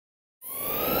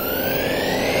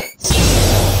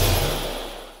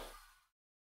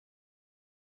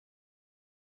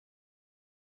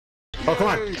Oh, come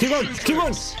on. Keep going. Keep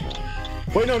going.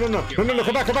 Wait, no. Come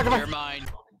back. You're mine.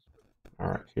 All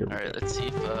right, here we go. All right, let's see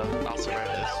if I'll survive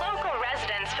this. Local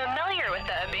residents familiar with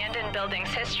the abandoned building's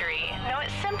history know it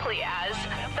simply as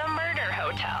the Murder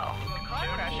Hotel. Car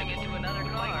crashing into another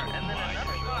car, and then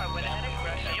another car went ahead and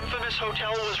crashed. The infamous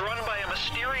hotel was run by a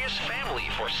mysterious family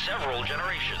for several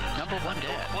generations. Number one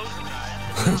dad.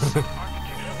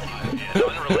 In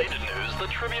unrelated news, the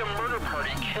Trivia Murder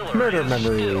Party killer Murder is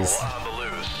memories. still on the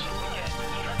loose.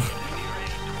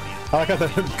 I like how the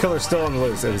killer's still on the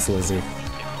loose. It was Lizzie.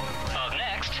 Up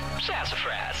next,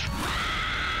 Sassafras.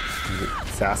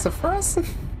 Sassafras?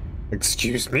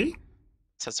 Excuse me?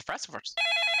 Sassafras first.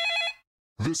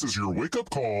 This is your wake-up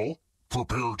call.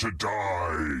 Prepare to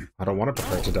die. I don't want to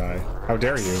prepare to die. How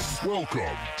dare you?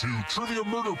 Welcome to Trivia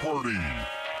Murder Party.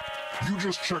 You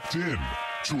just checked in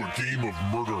to a game of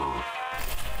murder.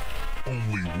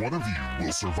 Only one of you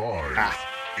will survive.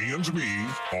 And me,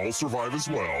 I'll survive as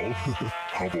well.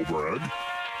 Humble brag.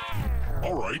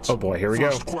 All right. Oh boy, here we go.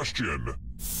 First question.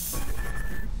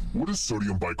 What is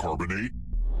sodium bicarbonate?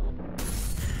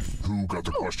 Who got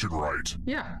the question right?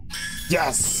 Yeah.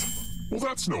 Yes! Well,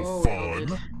 that's no Oh,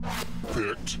 fun.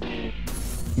 Picked.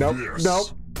 Nope. This. Nope.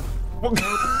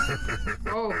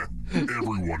 Oh.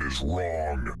 Everyone is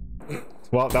wrong.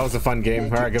 Well, that was a fun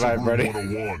game. All right, goodbye, everybody.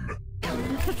 101.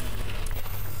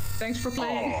 Thanks for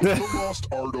playing. The lost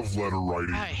art of letter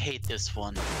writing. I hate this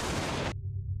one.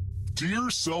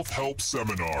 Dear self-help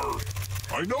seminar,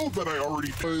 I know that I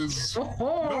already is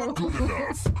Oh, not good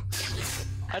enough.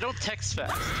 I don't text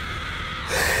fast.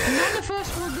 none of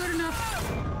us were good enough.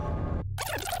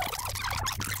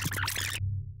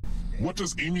 What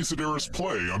does Amy Sedaris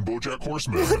play on BoJack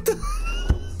Horseman? What the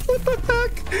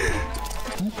heck?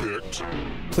 Who picked?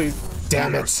 Please.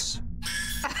 Damn it. Yes.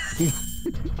 The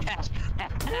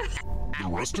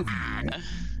rest of you,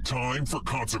 time for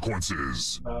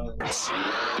consequences.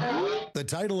 The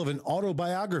title of an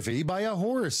autobiography by a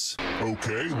horse.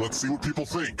 Okay, let's see what people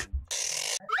think.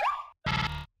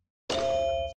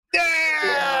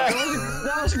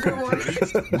 That was a good one.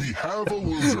 Okay, we have a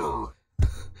loser.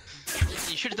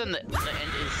 You should have done the end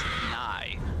is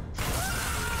nigh.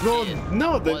 No,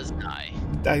 Was nigh.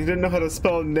 I didn't know how to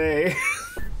spell nay.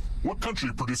 What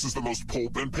country produces the most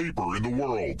pulp and paper in the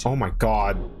world? Oh my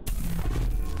god.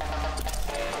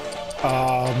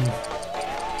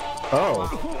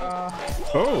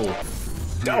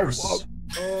 Yes.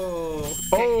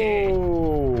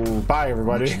 Oh. Bye,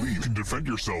 everybody. Which league can defend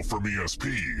yourself from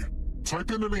ESP?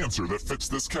 Type in an answer that fits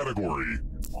this category.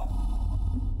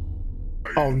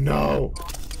 Oh no.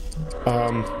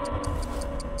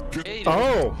 Hey,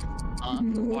 Oh.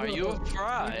 are you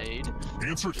afraid?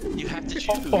 Answer. You have to choose.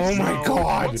 Oh my Now,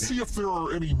 god. Let's see if there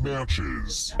are any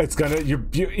matches. It's gonna.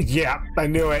 Yeah, I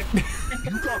knew it.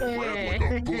 You got read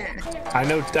like a book. I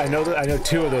know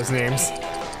two of those names.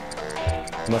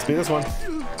 Must be this one.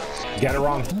 Get it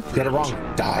wrong. Get it wrong.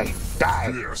 Die.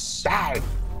 Die. Yes. Die.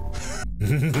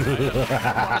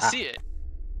 I want to see it.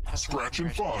 Scratch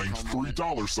and find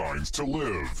 $3 signs to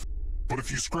live. But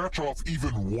if you scratch off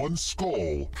even one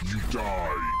skull, you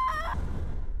die.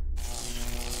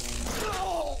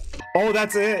 Oh,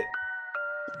 that's it.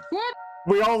 What?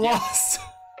 We all lost.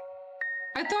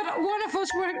 I thought one of us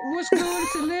was going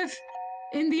to live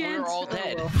in the We end. were all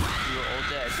dead. Oh, We were all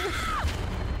dead.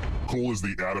 Cole is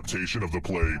the adaptation of the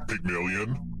play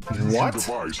Pygmalion. What? Use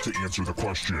your device to answer the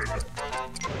question.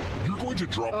 You're going to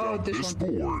drop down this this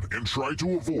one. board and try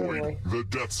to avoid the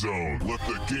death zone. Let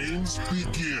the games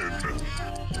begin.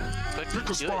 But Pick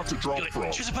a spot to drop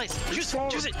from. Choose a place. Choose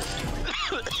it.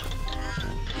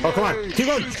 Oh, come on. Keep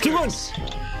going. Keep going.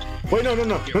 Wait, no. Come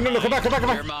back.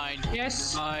 You're mine.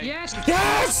 yes. Mine. Yes.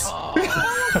 Yes! Oh,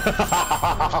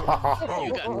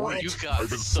 great. you got I've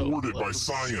been so thwarted by close.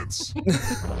 science.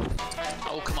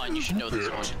 Oh, come on. You should know this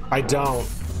one. I don't.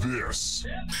 This.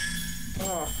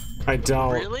 I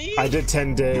don't. Really? I did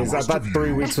 10 days. I thought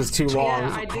 3 weeks was too long.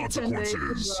 Yeah, I did 10 days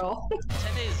as well.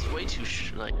 10 days is way too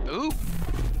ooh.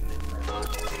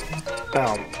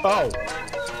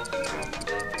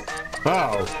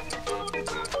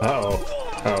 Oh.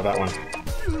 Oh, that one.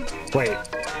 Wait.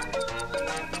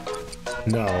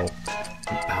 No.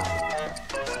 Ow.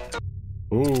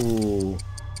 Ooh.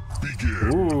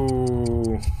 Begin.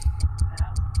 Ooh.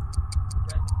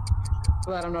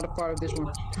 Glad I'm not a part of this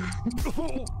one.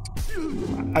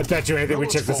 I bet you anything we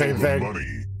Now checked the let's same follow the thing.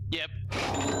 money. Yep.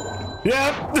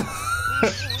 Yep.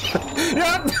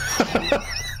 Yep.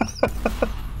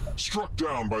 Struck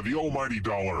down by the almighty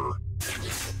dollar.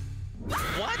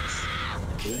 What?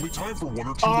 Only time for one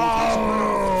or two more.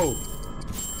 Oh.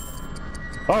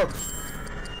 Oh.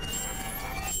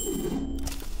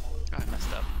 I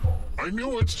messed up. I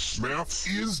knew it. Math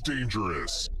is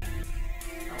dangerous.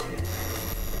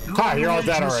 Hi, you're all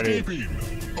dead already. Escaping.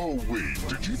 Oh, wait.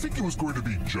 Did you think it was going to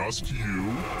be just you?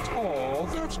 Oh,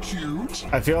 that's cute.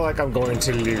 I feel like I'm going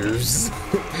to lose.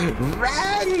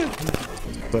 Run!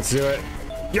 Let's do it.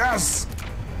 Yes!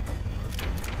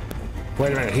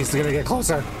 Wait a minute, he's gonna get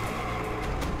closer.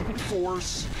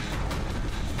 Force.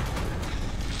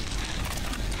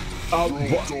 Oh,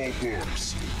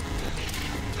 Books.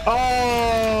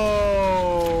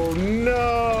 oh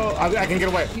no! I can get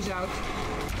away. He's out.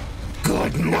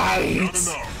 Good night. Not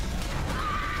enough.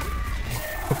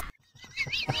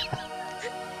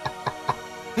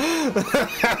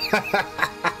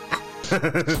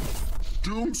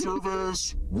 Doom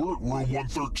service. We're at room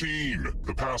 113.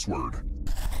 The password.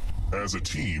 As a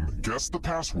team, guess the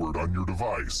password on your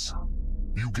device.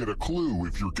 You get a clue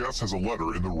if your guess has a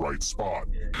letter in the right spot.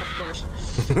 Of course.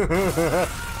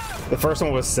 The first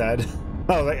one was said.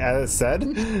 Oh, like as said.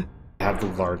 Have the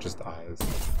largest eyes.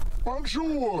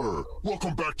 Bonjour!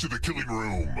 Welcome back to the killing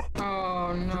room.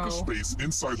 Oh Pick no. a space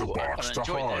inside the box to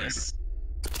hide. This.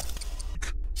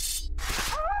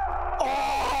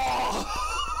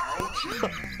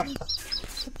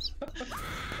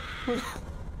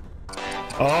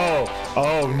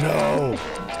 Oh no.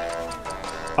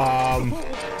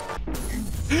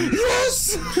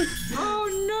 Yes!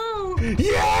 Oh no!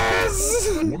 Yes!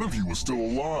 One of you is still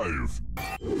alive.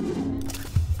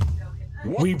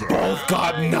 What We the both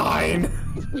got 9.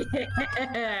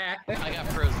 I got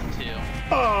frozen too.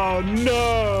 Oh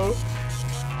no.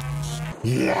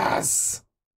 Yes.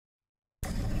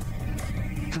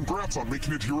 Congrats on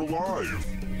making it here alive.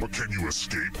 But can you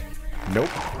escape? Nope.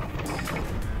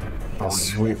 Oh, Are you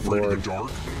sweet afraid lord. of the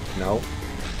dark? No.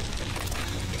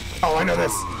 Oh, I know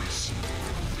this.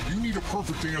 You need a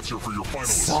perfect answer for your final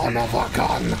Son escape. of a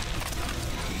gun.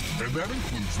 And that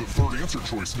includes the third answer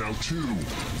choice now, too.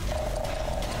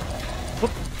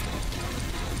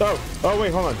 Oh,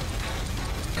 wait, hold on.